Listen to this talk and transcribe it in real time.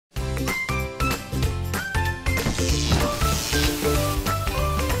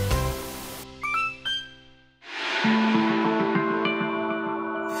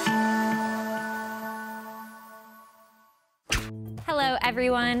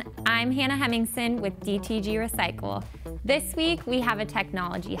everyone, I'm Hannah Hemmingson with DTG Recycle. This week we have a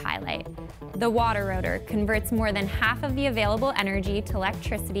technology highlight. The Waterotor converts more than half of the available energy to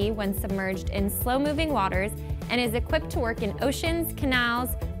electricity when submerged in slow-moving waters and is equipped to work in oceans, canals,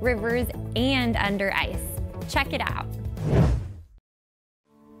 rivers, and under ice. Check it out.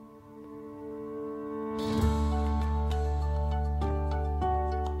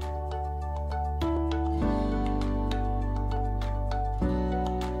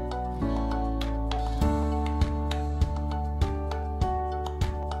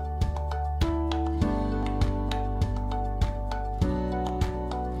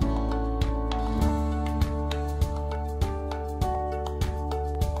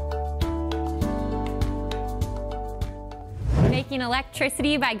 Making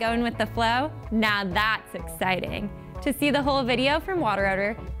electricity by going with the flow? Now that's exciting. To see the whole video from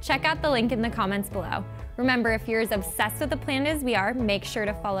Waterotor, check out the link in the comments below. Remember, if you're as obsessed with the planet as we are, make sure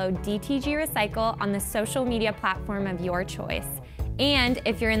to follow DTG Recycle on the social media platform of your choice. And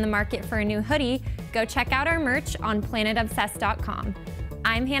if you're in the market for a new hoodie, go check out our merch on planetobsessed.com.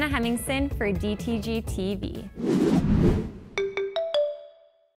 I'm Hannah Hemmingson for DTGtv.